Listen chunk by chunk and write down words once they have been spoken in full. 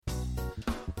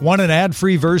Want an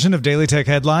ad-free version of Daily Tech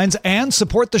Headlines and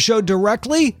support the show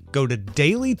directly? Go to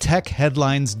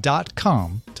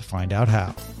dailytechheadlines.com to find out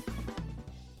how.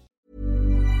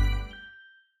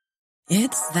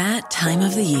 It's that time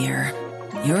of the year.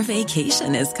 Your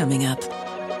vacation is coming up.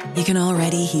 You can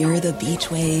already hear the beach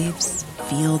waves,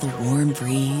 feel the warm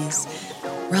breeze,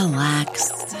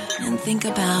 relax, and think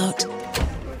about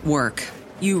work.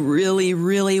 You really,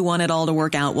 really want it all to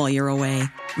work out while you're away.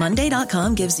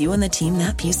 Monday.com gives you and the team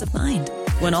that peace of mind.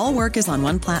 When all work is on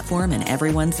one platform and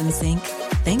everyone's in sync,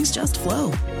 things just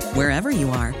flow. Wherever you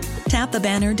are, tap the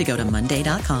banner to go to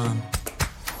Monday.com.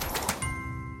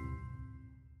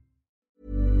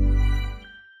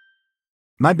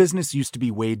 My business used to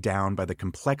be weighed down by the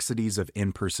complexities of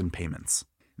in-person payments.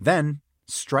 Then,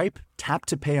 Stripe Tap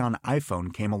to Pay on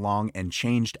iPhone came along and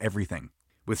changed everything.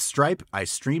 With Stripe, I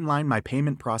streamlined my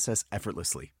payment process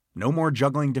effortlessly. No more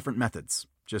juggling different methods.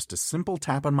 Just a simple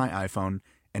tap on my iPhone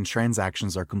and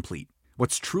transactions are complete.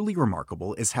 What's truly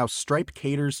remarkable is how Stripe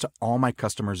caters to all my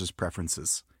customers'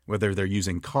 preferences. Whether they're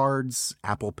using cards,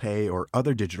 Apple Pay, or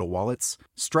other digital wallets,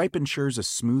 Stripe ensures a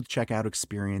smooth checkout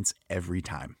experience every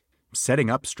time. Setting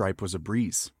up Stripe was a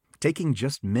breeze, taking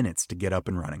just minutes to get up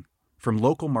and running. From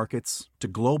local markets to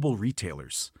global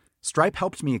retailers, Stripe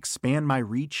helped me expand my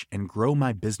reach and grow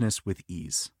my business with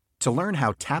ease. To learn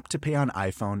how Tap to Pay on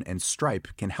iPhone and Stripe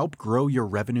can help grow your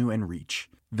revenue and reach,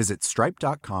 visit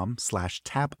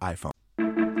stripe.com/tapiphone.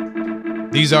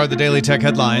 These are the Daily Tech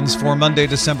Headlines for Monday,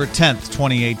 December 10th,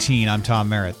 2018. I'm Tom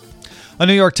Merritt. A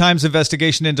New York Times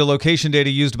investigation into location data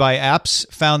used by apps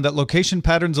found that location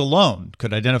patterns alone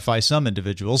could identify some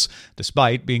individuals,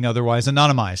 despite being otherwise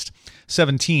anonymized.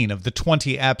 17 of the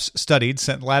 20 apps studied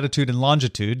sent latitude and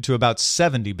longitude to about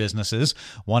 70 businesses.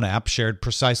 One app shared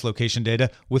precise location data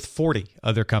with 40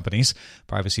 other companies.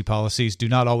 Privacy policies do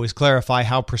not always clarify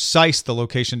how precise the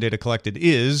location data collected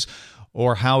is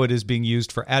or how it is being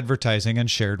used for advertising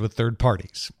and shared with third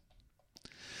parties.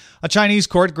 A Chinese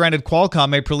court granted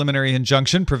Qualcomm a preliminary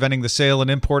injunction preventing the sale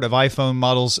and import of iPhone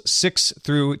models 6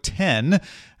 through 10.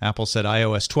 Apple said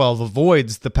iOS 12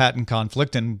 avoids the patent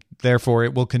conflict and therefore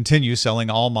it will continue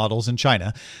selling all models in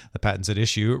China. The patents at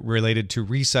issue related to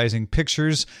resizing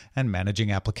pictures and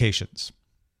managing applications.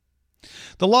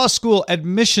 The Law School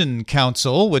Admission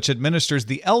Council, which administers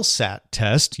the LSAT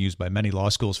test, used by many law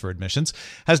schools for admissions,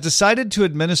 has decided to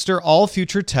administer all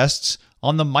future tests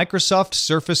on the Microsoft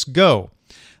Surface Go.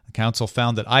 The council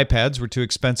found that iPads were too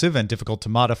expensive and difficult to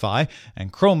modify,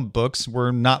 and Chromebooks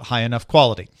were not high enough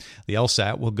quality. The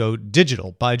LSAT will go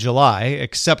digital by July,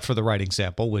 except for the writing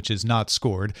sample, which is not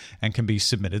scored and can be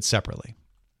submitted separately.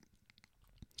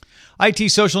 IT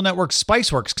social network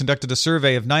Spiceworks conducted a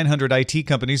survey of 900 IT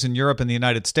companies in Europe and the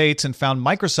United States and found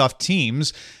Microsoft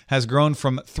Teams has grown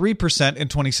from 3% in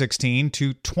 2016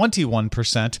 to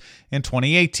 21% in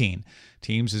 2018.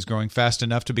 Teams is growing fast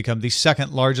enough to become the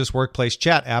second largest workplace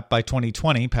chat app by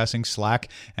 2020, passing Slack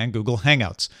and Google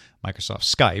Hangouts. Microsoft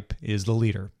Skype is the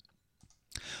leader.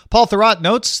 Paul Thurrott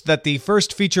notes that the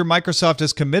first feature Microsoft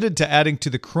is committed to adding to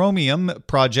the Chromium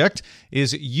project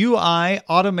is UI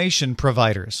automation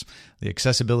providers. The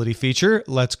accessibility feature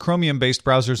lets Chromium-based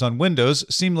browsers on Windows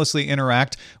seamlessly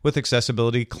interact with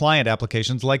accessibility client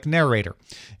applications like Narrator.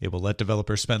 It will let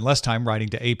developers spend less time writing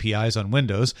to APIs on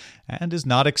Windows and is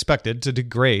not expected to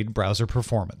degrade browser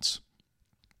performance.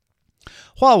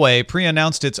 Huawei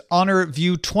pre-announced its Honor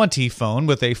View 20 phone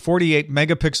with a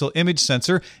 48-megapixel image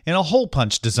sensor in a hole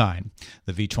punch design.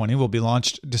 The V20 will be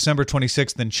launched December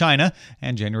 26th in China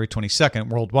and January 22nd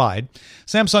worldwide.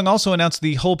 Samsung also announced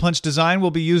the hole punch design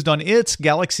will be used on its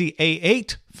Galaxy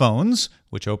A8 phones,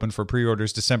 which opened for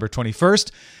pre-orders December 21st.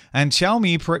 And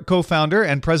Xiaomi co-founder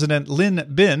and president Lin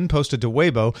Bin posted to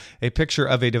Weibo a picture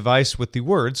of a device with the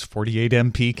words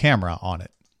 48MP camera on it.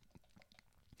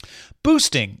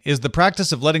 Boosting is the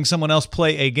practice of letting someone else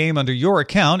play a game under your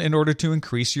account in order to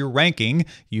increase your ranking,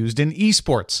 used in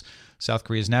esports. South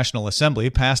Korea's National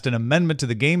Assembly passed an amendment to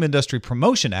the Game Industry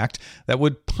Promotion Act that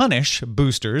would punish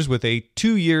boosters with a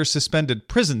 2-year suspended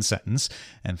prison sentence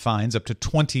and fines up to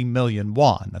 20 million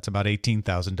won. That's about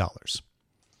 $18,000.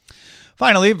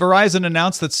 Finally, Verizon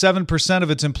announced that 7%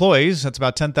 of its employees, that's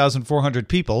about 10,400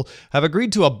 people, have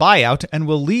agreed to a buyout and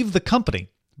will leave the company.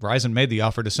 Verizon made the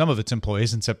offer to some of its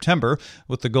employees in September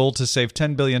with the goal to save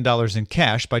 $10 billion in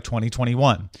cash by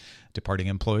 2021. Departing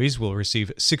employees will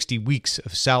receive 60 weeks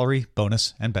of salary,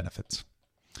 bonus, and benefits.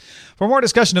 For more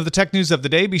discussion of the tech news of the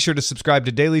day, be sure to subscribe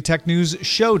to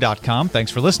dailytechnewsshow.com.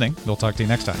 Thanks for listening. We'll talk to you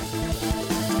next time.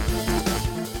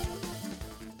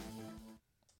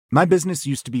 My business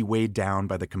used to be weighed down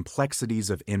by the complexities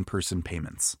of in-person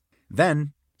payments.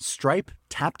 Then, Stripe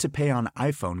Tap to Pay on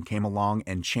iPhone came along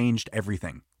and changed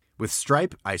everything. With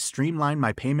Stripe, I streamlined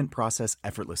my payment process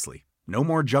effortlessly. No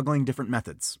more juggling different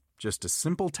methods. Just a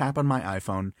simple tap on my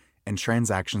iPhone and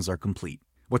transactions are complete.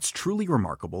 What's truly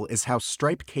remarkable is how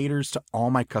Stripe caters to all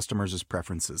my customers'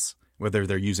 preferences. Whether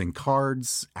they're using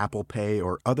cards, Apple Pay,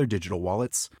 or other digital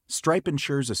wallets, Stripe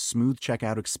ensures a smooth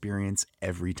checkout experience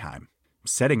every time.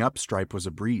 Setting up Stripe was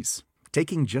a breeze,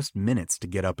 taking just minutes to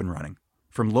get up and running.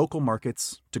 From local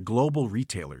markets to global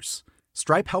retailers,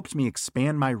 Stripe helped me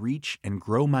expand my reach and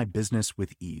grow my business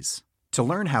with ease. To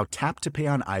learn how Tap to Pay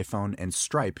on iPhone and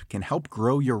Stripe can help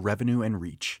grow your revenue and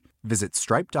reach, visit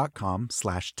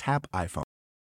stripe.com/tapiphone.